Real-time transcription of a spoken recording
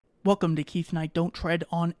Welcome to Keith Knight. Don't tread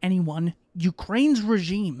on anyone. Ukraine's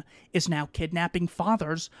regime is now kidnapping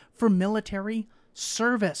fathers for military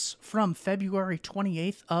service from February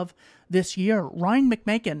 28th of this year. Ryan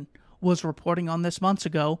McMakin was reporting on this months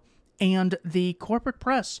ago, and the corporate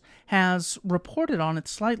press has reported on it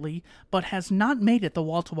slightly, but has not made it the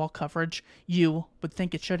wall-to-wall coverage you would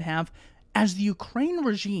think it should have, as the Ukraine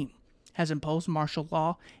regime has imposed martial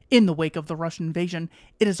law in the wake of the Russian invasion.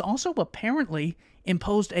 It has also apparently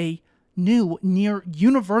imposed a new near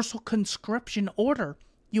universal conscription order.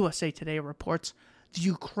 USA Today reports the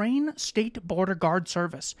Ukraine State Border Guard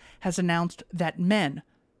Service has announced that men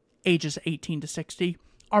ages 18 to 60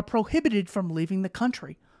 are prohibited from leaving the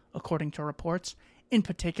country, according to reports. In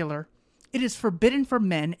particular, it is forbidden for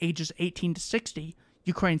men ages 18 to 60,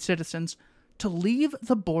 Ukraine citizens, to leave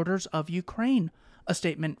the borders of Ukraine, a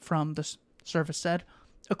statement from the service said,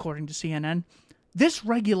 according to CNN. This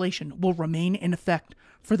regulation will remain in effect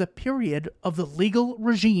for the period of the legal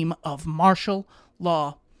regime of martial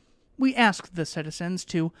law. We asked the citizens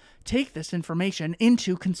to take this information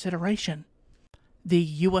into consideration. The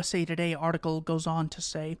USA Today article goes on to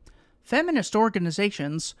say, feminist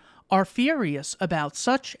organizations are furious about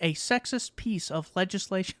such a sexist piece of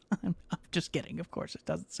legislation. I'm just kidding, of course, it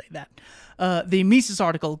doesn't say that. The Mises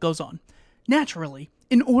article goes on. Naturally,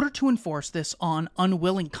 in order to enforce this on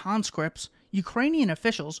unwilling conscripts, Ukrainian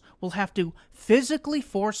officials will have to physically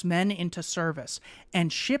force men into service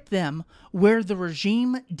and ship them where the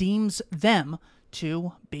regime deems them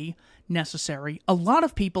to be necessary. A lot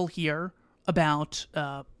of people hear about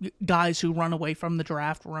guys who run away from the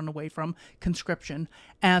draft, run away from conscription,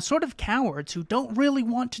 as sort of cowards who don't really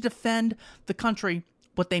want to defend the country.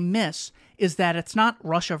 What they miss is that it's not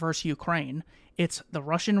Russia versus Ukraine. It's the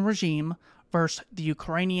Russian regime versus the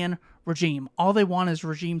Ukrainian regime. All they want is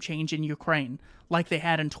regime change in Ukraine, like they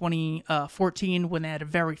had in 2014 when they had a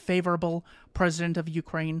very favorable president of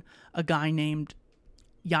Ukraine, a guy named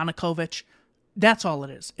Yanukovych. That's all it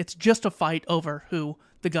is. It's just a fight over who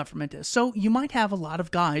the government is. So you might have a lot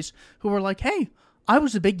of guys who are like, hey, I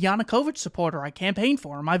was a big Yanukovych supporter. I campaigned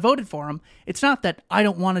for him. I voted for him. It's not that I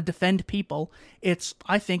don't want to defend people. It's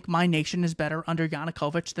I think my nation is better under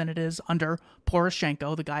Yanukovych than it is under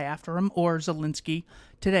Poroshenko, the guy after him, or Zelenskyy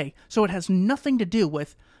today. So it has nothing to do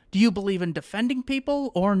with, do you believe in defending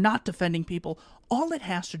people or not defending people? All it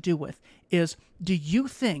has to do with is, do you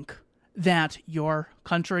think that your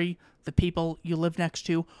country, the people you live next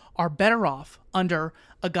to, are better off under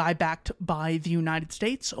a guy backed by the United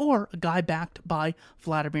States or a guy backed by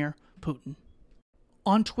Vladimir Putin?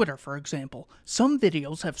 On Twitter, for example, some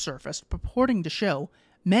videos have surfaced purporting to show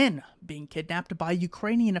men being kidnapped by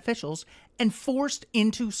Ukrainian officials and forced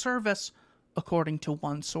into service, according to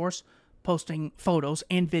one source, posting photos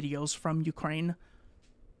and videos from Ukraine.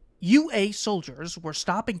 UA soldiers were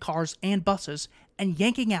stopping cars and buses and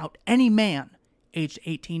yanking out any man aged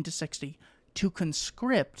 18 to 60 to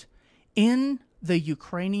conscript in the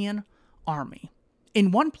Ukrainian army.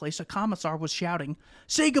 In one place, a commissar was shouting,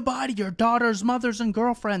 "Say goodbye to your daughters, mothers, and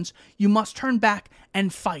girlfriends. You must turn back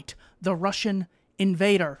and fight the Russian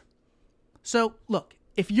invader." So, look,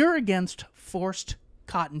 if you're against forced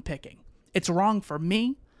cotton picking, it's wrong for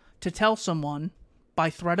me to tell someone by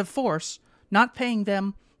threat of force, not paying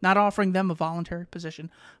them, not offering them a voluntary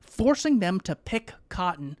position, forcing them to pick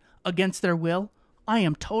cotton against their will. I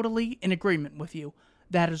am totally in agreement with you.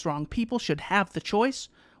 That is wrong. People should have the choice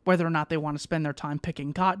whether or not they want to spend their time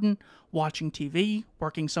picking cotton, watching TV,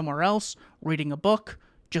 working somewhere else, reading a book,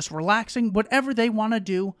 just relaxing, whatever they want to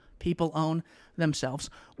do, people own themselves.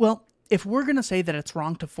 Well, if we're going to say that it's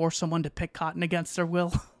wrong to force someone to pick cotton against their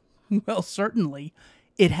will, well, certainly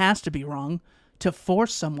it has to be wrong to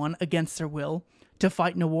force someone against their will to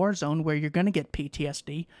fight in a war zone where you're going to get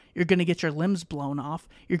PTSD, you're going to get your limbs blown off,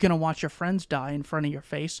 you're going to watch your friends die in front of your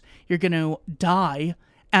face, you're going to die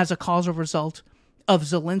as a causal result of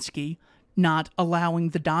Zelenskyy not allowing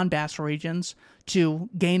the Donbass regions to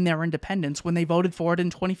gain their independence when they voted for it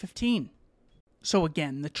in 2015. So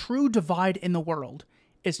again, the true divide in the world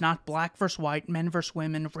is not black versus white, men versus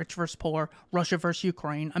women, rich versus poor, Russia versus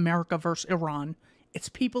Ukraine, America versus Iran. It's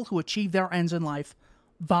people who achieve their ends in life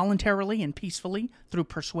voluntarily and peacefully through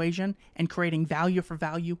persuasion and creating value for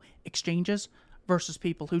value exchanges versus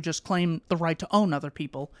people who just claim the right to own other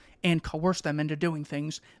people and coerce them into doing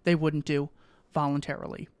things they wouldn't do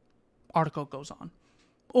voluntarily. Article goes on.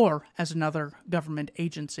 Or, as another government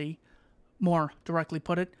agency more directly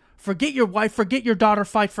put it, forget your wife, forget your daughter,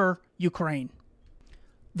 fight for Ukraine.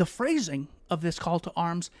 The phrasing of this call to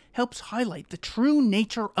arms helps highlight the true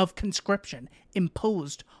nature of conscription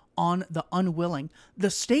imposed on the unwilling. The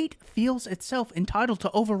state feels itself entitled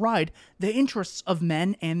to override the interests of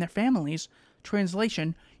men and their families.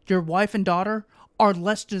 Translation, your wife and daughter are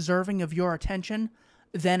less deserving of your attention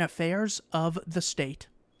than affairs of the state.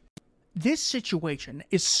 This situation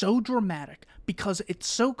is so dramatic because it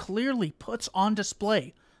so clearly puts on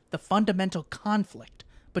display the fundamental conflict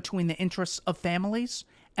between the interests of families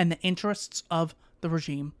and the interests of the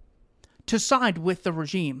regime. To side with the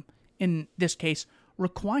regime, in this case,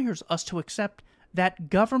 requires us to accept that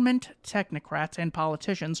government technocrats and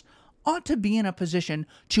politicians ought to be in a position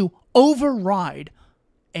to override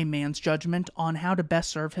a man's judgment on how to best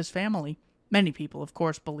serve his family. Many people, of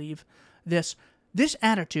course, believe this. This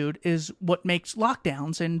attitude is what makes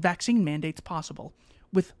lockdowns and vaccine mandates possible.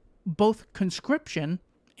 With both conscription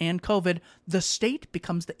and COVID, the state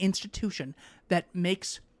becomes the institution that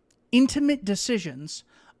makes intimate decisions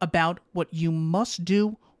about what you must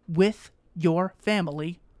do with your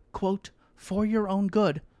family, quote, for your own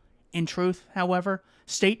good. In truth, however,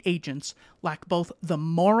 state agents lack both the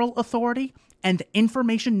moral authority and the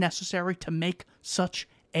information necessary to make such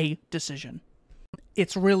a decision.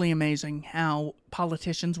 It's really amazing how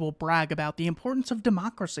politicians will brag about the importance of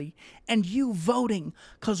democracy and you voting,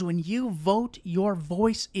 because when you vote, your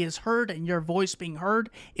voice is heard, and your voice being heard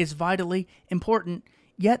is vitally important,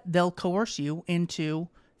 yet they'll coerce you into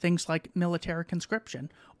things like military conscription,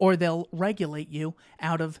 or they'll regulate you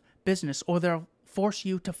out of business, or they'll force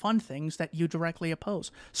you to fund things that you directly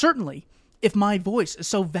oppose. Certainly, if my voice is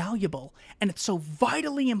so valuable and it's so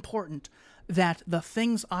vitally important that the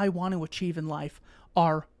things I want to achieve in life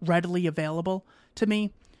are readily available to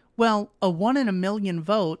me, well, a 1 in a million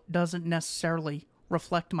vote doesn't necessarily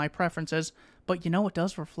reflect my preferences, but you know what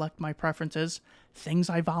does reflect my preferences? Things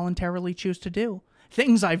I voluntarily choose to do.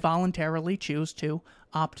 Things I voluntarily choose to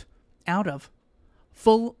opt out of.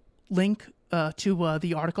 Full link to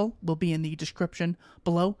the article will be in the description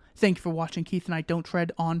below. Thank you for watching. Keith and I don't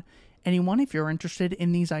tread on anyone. If you're interested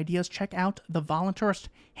in these ideas, check out the Voluntarist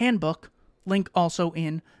Handbook. Link also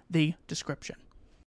in the description.